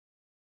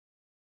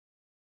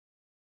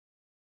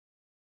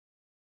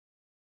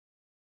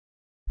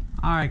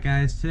Alright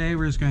guys, today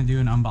we're just going to do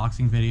an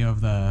unboxing video of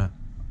the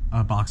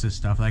box of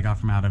stuff that I got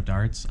from Out of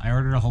Darts. I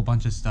ordered a whole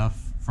bunch of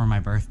stuff for my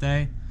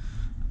birthday,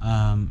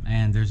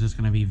 and there's just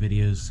going to be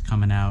videos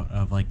coming out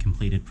of like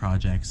completed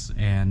projects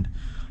and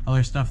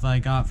other stuff that I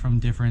got from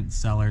different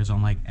sellers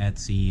on like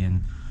Etsy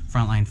and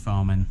Frontline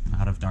Foam and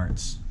Out of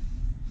Darts.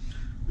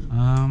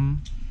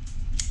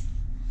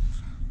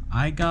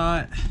 I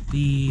got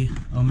the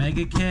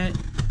Omega kit,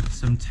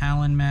 some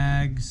Talon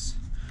mags,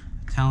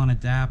 Talon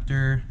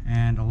adapter,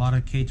 and a lot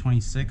of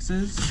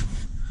K26s,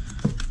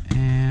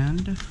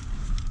 and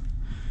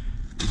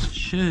it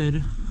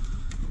should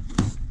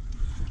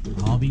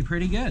all be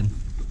pretty good.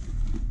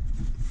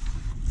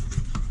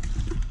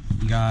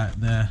 You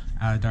got the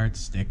Out of Darts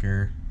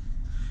sticker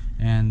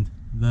and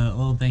the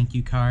little thank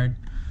you card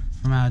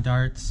from Out of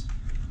Darts.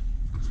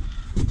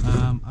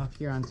 Up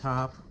here on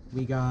top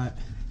we got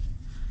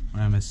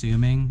what I'm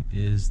assuming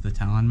is the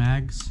Talon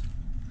mags.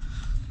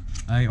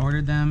 I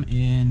ordered them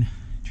in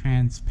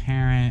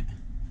transparent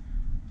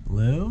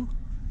blue.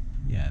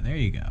 Yeah, there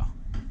you go.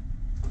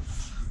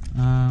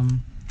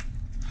 I'm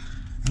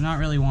not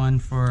really one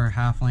for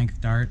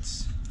half-length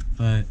darts,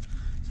 but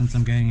since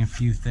I'm getting a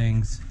few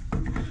things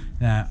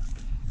that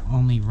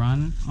only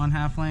run on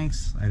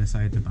half-lengths, I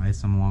decided to buy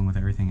some along with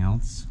everything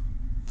else.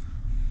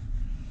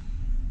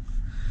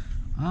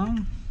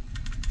 I've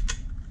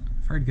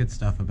heard good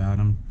stuff about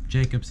them.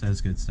 Jacob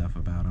says good stuff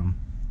about them.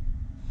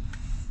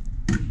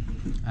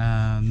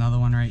 Another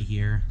one right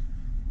here,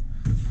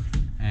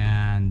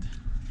 and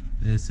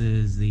this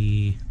is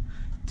the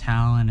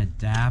Talon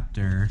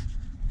adapter,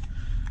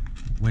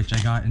 which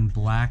I got in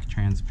black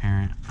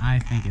transparent. I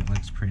think it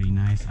looks pretty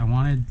nice. I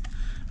wanted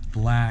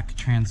black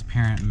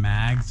transparent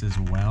mags as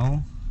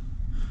well,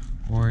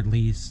 or at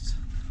least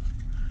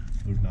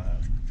They're not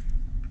out.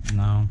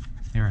 no,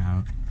 they're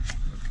out.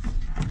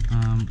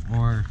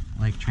 Or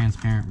like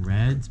transparent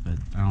reds, but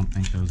I don't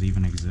think those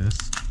even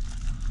exist.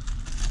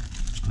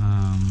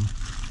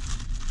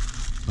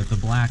 But the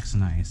black's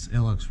nice. It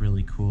looks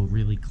really cool,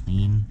 really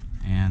clean,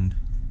 and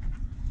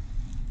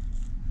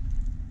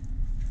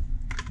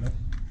Nope.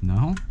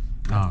 no?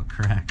 Oh,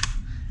 correct.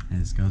 And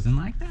this goes in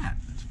like that.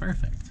 It's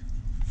perfect.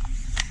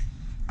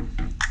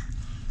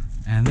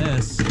 And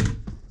this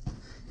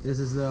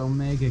is the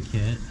Omega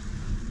kit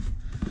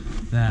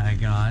that I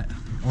got.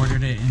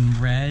 Ordered it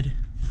in red,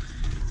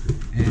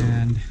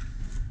 and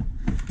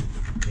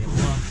it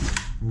looks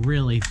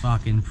really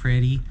fucking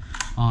pretty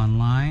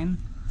online.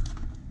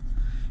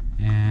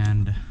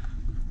 And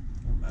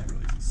That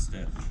really is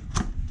stiff.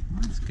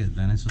 well, that's good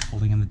then. It's just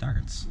holding in the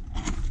darts.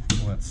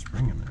 Well, that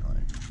spring in there, like.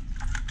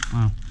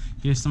 Well,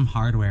 here's some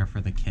hardware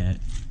for the kit.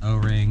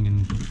 O-ring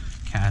and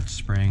catch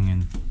spring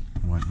and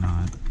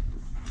whatnot.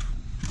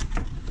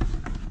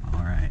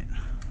 Alright.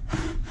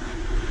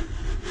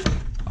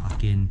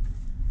 Fucking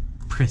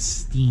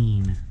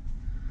pristine.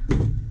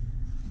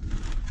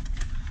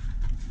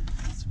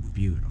 It's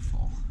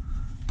beautiful.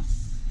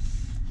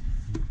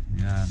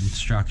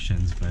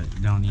 Instructions, but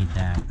don't need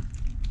that.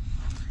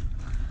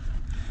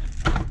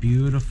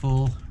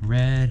 Beautiful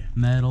red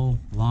metal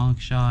long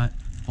shot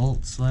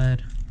bolt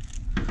sled,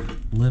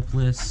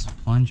 lipless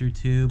plunger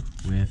tube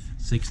with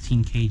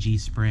 16 kg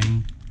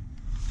spring.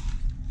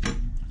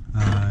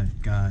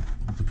 Got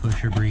the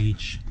pusher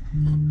breech,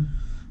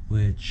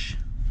 which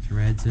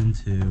threads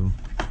into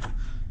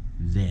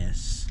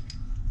this.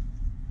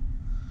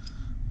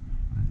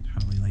 I'd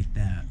probably like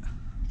that.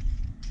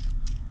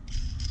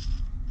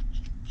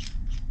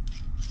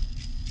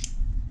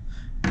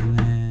 And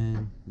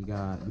then you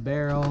got the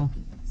barrel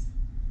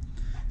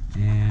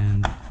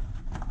and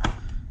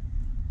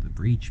the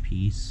breech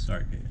piece.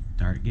 Dart gate.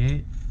 Dart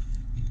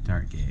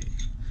gate.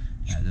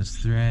 That just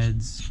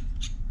threads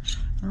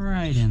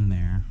right in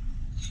there.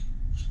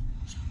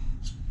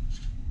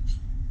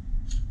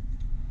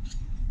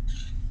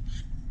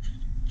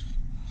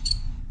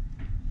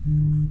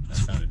 That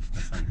sounded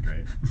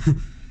great.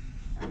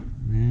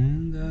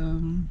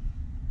 And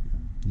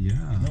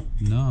yeah. Nope.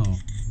 No.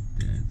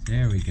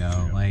 There we go.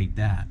 Yeah. Like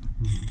that.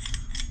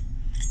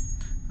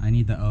 I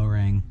need the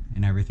O-ring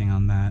and everything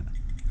on that.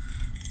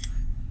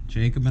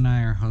 Jacob and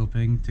I are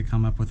hoping to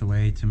come up with a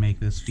way to make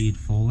this feed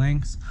full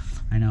lengths.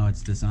 I know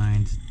it's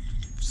designed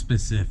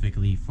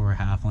specifically for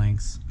half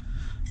lengths,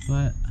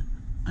 but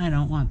I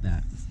don't want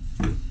that.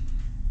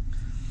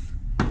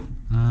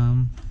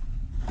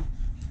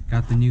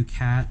 Got the new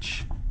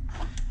catch.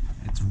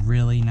 It's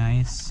really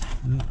nice.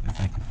 Ooh, if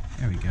I can,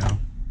 there we go.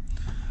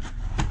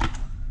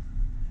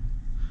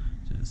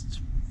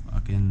 Just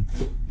fucking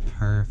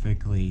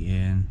perfectly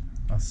in.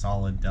 A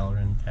solid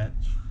Delrin catch.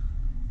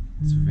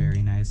 It's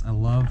very nice. I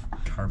love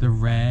Carbon the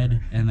red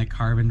fiber. and the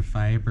carbon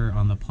fiber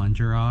on the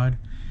plunger rod.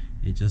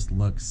 It just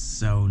looks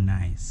so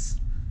nice.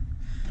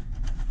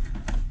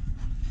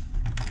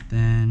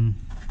 Then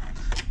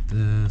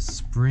the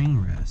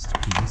spring rest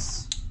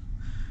piece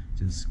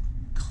just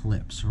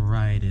clips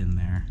right in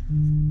there.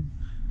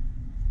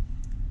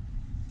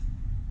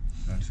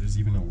 Gosh, there's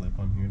even a lip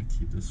on here to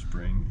keep the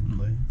spring in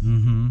place.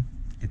 Mm-hmm.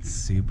 It's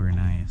super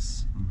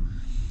nice.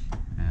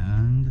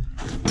 And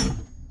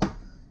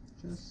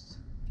just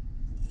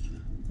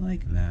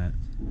like that.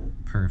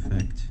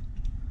 Perfect.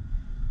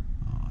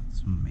 Oh,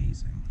 it's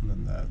amazing. And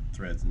then that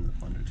threads in the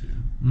plunger too.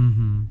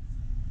 Mm-hmm.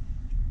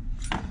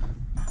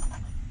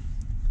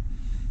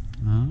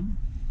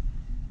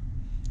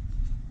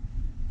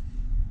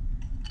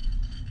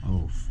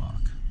 Oh,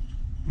 fuck.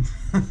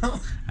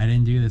 I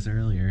didn't do this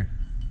earlier.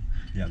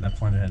 Yeah, that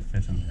plunger head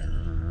fits in there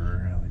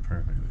really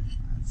perfectly.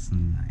 That's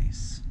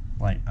nice.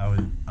 Like I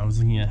was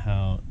looking at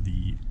how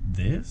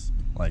this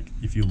like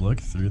if you look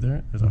through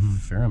there, there's a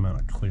fair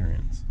amount of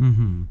clearance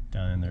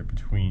down in there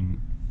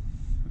between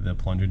the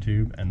plunger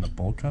tube and the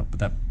bolt cup, but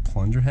that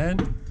plunger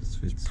head is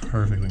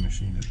perfectly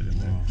machined to fit in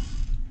there.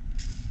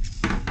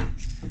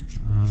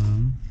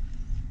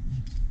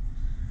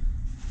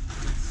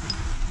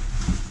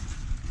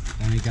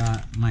 Then I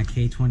got my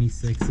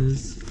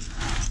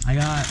K26s. I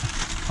got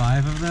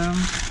 5 of them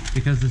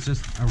because it's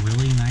just a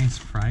really nice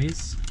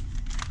price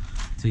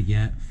to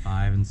get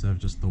 5 instead of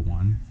just the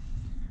 1.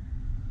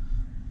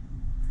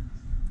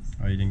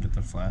 Oh, you didn't get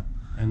the flat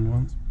end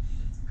ones?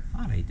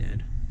 Thought I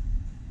did.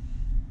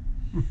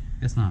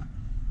 Guess not.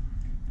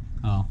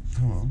 Oh.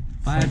 Oh well.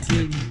 5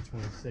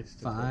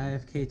 K26.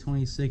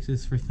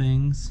 K26s for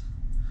things.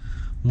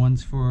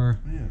 One's for...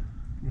 Oh yeah,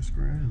 with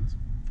square ends.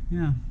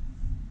 Yeah.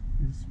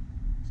 These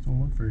don't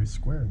look very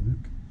square,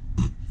 Luke.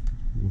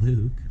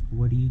 Luke,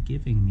 what are you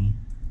giving me?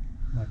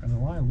 Not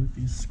gonna lie, Luke,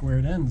 these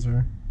squared ends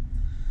are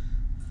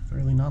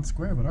fairly not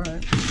square, but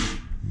alright.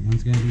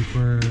 One's gonna be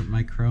for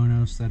my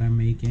Chronos that I'm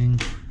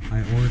making.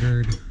 I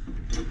ordered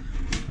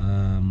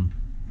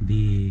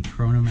the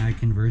Chronomag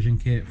conversion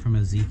kit from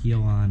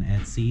Ezekiel on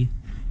Etsy.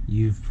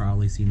 You've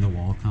probably seen the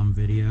Wallcom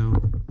video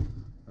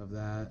of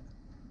that.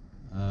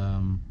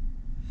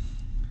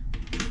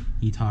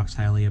 He talks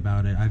highly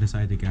about it. I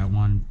decided to get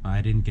one, but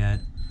I didn't get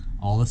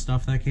all the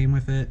stuff that came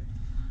with it.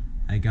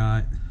 I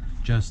got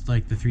just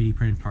like the 3D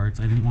printed parts.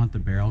 I didn't want the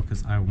barrel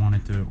because I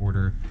wanted to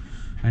order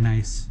a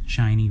nice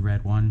shiny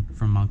red one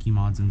from Monkey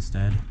Mods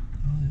instead.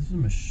 Oh, this is a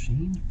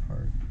machined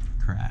part.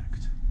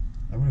 Correct.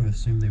 I would have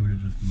assumed they would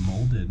have just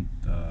molded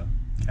the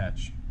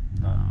catch.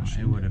 No,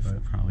 it would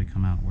have probably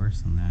come out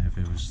worse than that if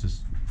it was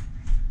just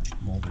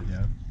molded,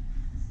 yeah.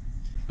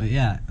 But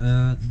yeah,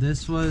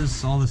 this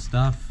was all the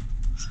stuff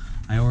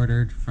I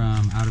ordered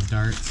from Out of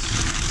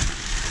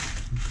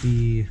Darts.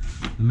 The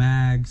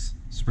mags,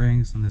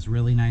 springs, and this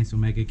really nice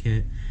Omega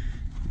kit.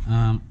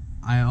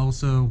 I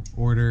also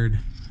ordered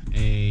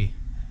a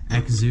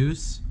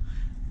X-Zeus.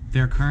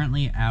 They're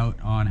currently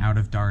out on Out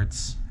of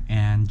Darts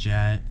and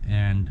Jet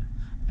and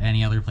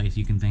any other place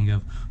you can think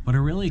of. But a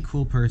really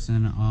cool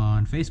person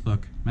on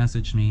Facebook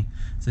messaged me,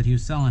 said he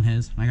was selling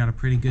his, and I got a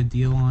pretty good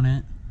deal on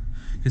it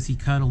because he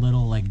cut a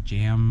little like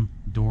jam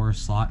door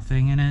slot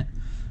thing in it,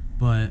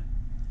 but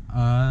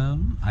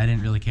I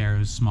didn't really care. It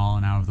was small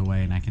and out of the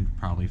way, and I can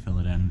probably fill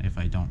it in if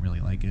I don't really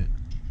like it.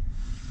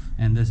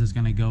 And this is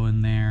gonna go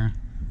in there.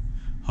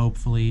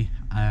 Hopefully,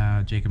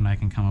 Jacob and I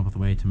can come up with a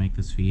way to make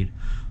this feed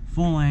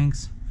full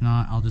length. If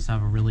not, I'll just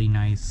have a really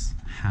nice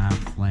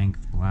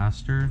half-length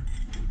blaster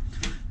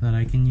that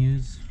I can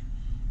use.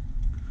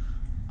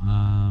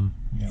 Yeah,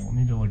 we'll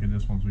need to look at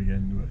this once we get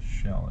into a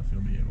shell if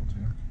you'll be able to.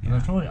 Yeah.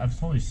 I've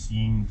totally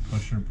seen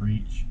pusher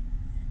breeches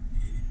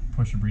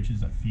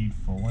that feed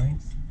full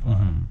length, but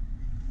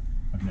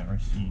I've never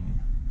seen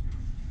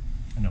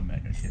an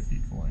Omega kit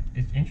feed full length.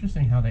 It's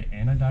interesting how they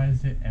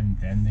anodized it and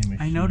then they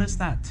machined. I noticed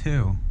that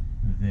too.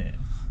 This.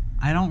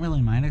 I don't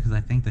really mind it because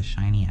I think the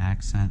shiny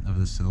accent of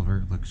the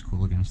silver looks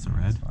cool against the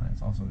red. It's fine.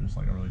 It's also just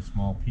like a really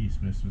small piece,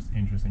 but it's just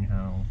interesting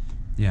how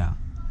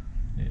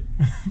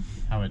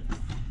how it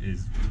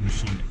is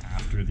machined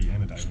after the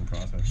anodizing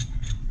process.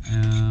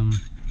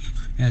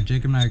 Yeah,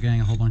 Jacob and I are getting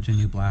a whole bunch of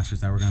new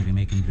blasters that we're going to be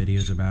making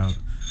videos about,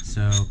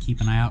 so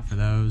keep an eye out for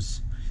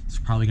those. It's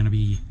probably going to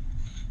be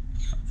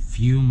a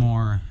few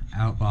more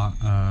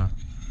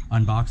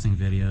unboxing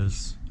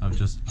videos of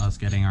just us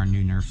getting our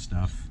new Nerf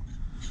stuff.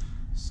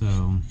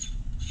 So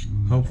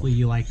hopefully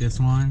you like this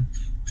one,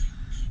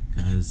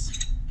 because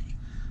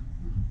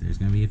there's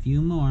going to be a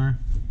few more.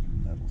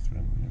 Metal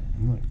thread.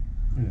 And look at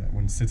that.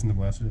 When it sits in the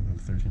blaster, the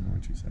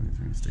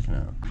 13.273 is sticking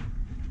out.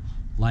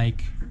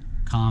 Like,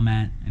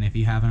 comment, and if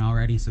you haven't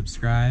already,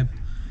 subscribe.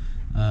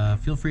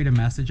 Feel free to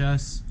message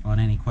us on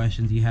any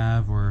questions you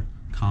have or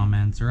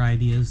comments or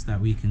ideas that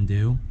we can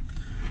do.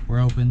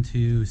 We're open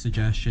to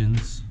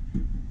suggestions,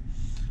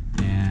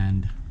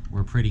 and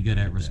we're pretty good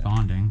at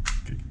responding.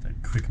 Get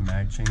that quick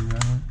mag change on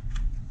it.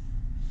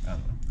 I don't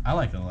know. I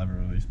like the lever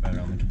release better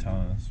on the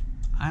katanas.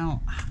 I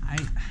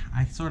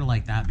sort of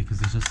like that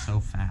because it's just so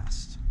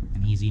fast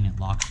and easy, and it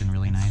locks in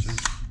really nice. I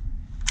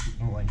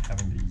don't like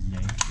having to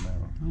yank them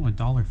out. Oh, a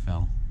dollar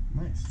fell.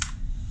 Nice.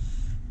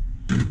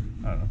 I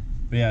don't know.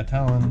 But yeah,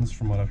 Talons,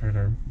 from what I've heard,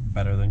 are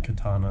better than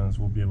katanas.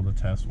 We'll be able to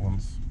test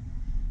once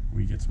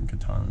we get some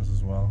katanas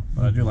as well.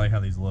 But I do like how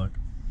these look.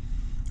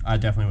 I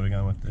definitely would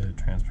have gone with the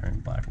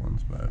transparent black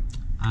ones, but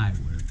I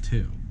would have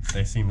too.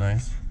 they seem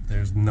nice.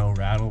 There's no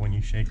rattle when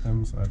you shake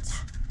them, so that's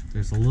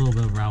There's a little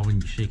bit of rattle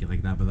when you shake it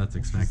like that, but that's The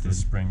expected.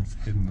 springs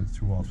hitting the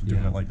two walls.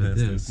 Doing Yeah, it like but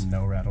this, there's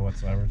no rattle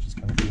whatsoever, which is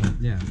kind of cool.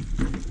 Yeah.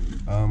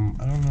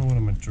 I don't know what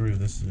a majority of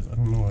this is. I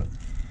don't know what.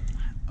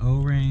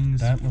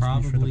 O-rings, That must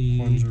probably. be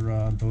for the plunger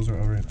rod. Those are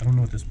O-rings. I don't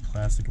know what this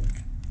plastic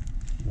like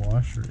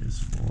washer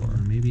is Or for.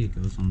 maybe it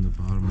goes on the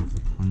bottom of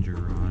the plunger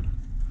rod.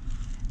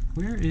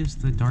 Where is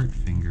the dart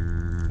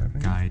finger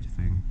guide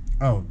thing?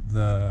 Oh,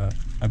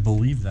 I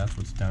believe that's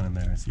what's down in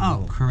there. I see.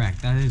 Oh,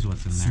 correct. That is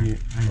what's in there.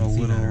 See I didn't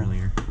see that little-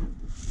 earlier.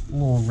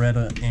 Little red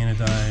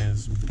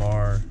anodized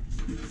bar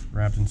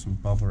wrapped in some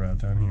bubble wrap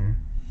down here.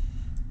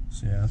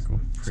 So yeah, that's cool.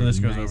 So this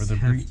goes Pretty over the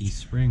nice, hefty breech,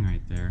 spring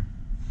right there.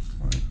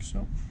 like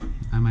so.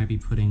 I might be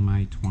putting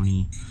my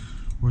 20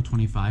 or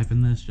 25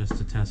 in this just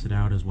to test it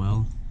out as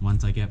well.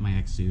 Once I get my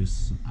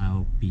Xeus,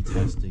 I'll be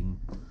testing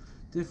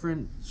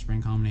different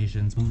spring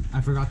combinations. I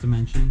forgot to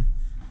mention,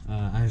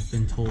 I've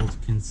been told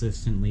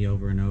consistently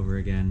over and over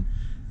again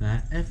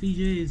that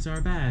FEJs are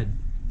bad,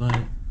 but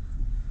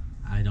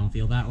I don't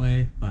feel that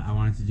way. But I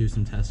wanted to do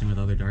some testing with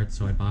other darts,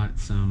 so I bought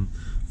some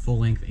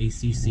full-length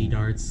ACC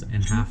darts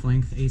and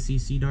half-length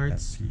ACC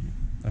darts.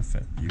 That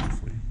fit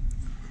beautifully.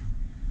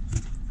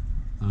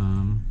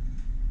 Um,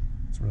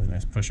 It's a really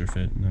nice pusher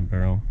fit in the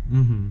barrel.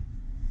 mm-hmm.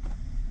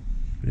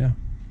 But yeah,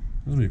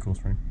 this will be a cool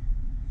spring.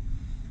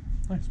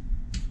 Nice.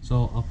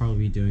 So I'll probably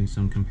be doing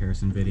some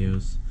comparison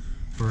videos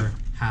for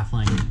half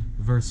length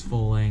versus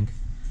full length,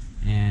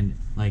 and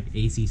like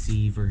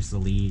ACC versus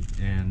Elite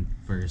and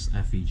versus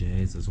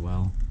FEJs as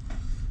well.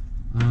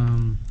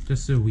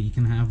 Just so we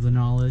can have the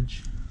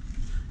knowledge,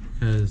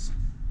 because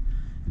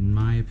in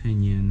my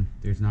opinion,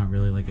 there's not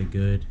really like a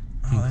good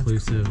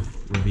inclusive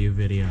review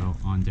video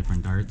on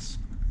different darts.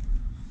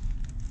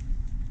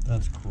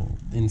 That's cool.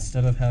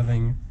 Instead of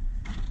having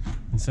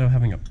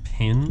a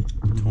pin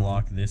to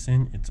lock this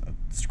in, it's a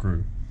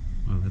screw.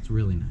 Oh, that's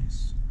really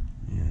nice.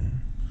 Yeah.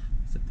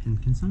 The pin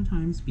can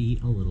sometimes be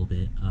a little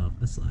bit of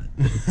a slut.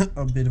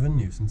 A bit of a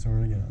nuisance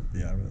over again.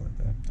 Yeah, I really like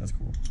that. That's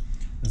cool.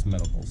 This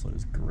metal pulse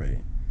is great.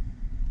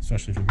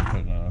 Especially if you can put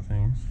it on other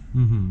things.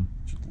 Mm-hmm.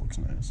 It just looks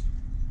nice.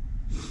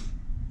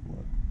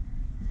 What?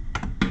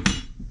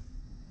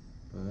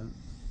 But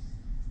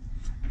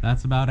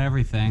that's about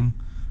everything.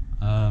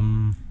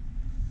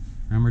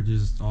 Remember to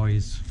just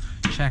always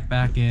check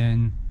back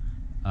in,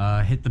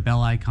 hit the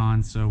bell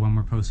icon so when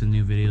we're posting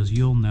new videos,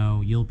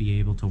 you'll be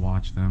able to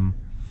watch them.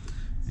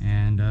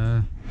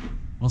 And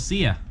we'll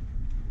see ya.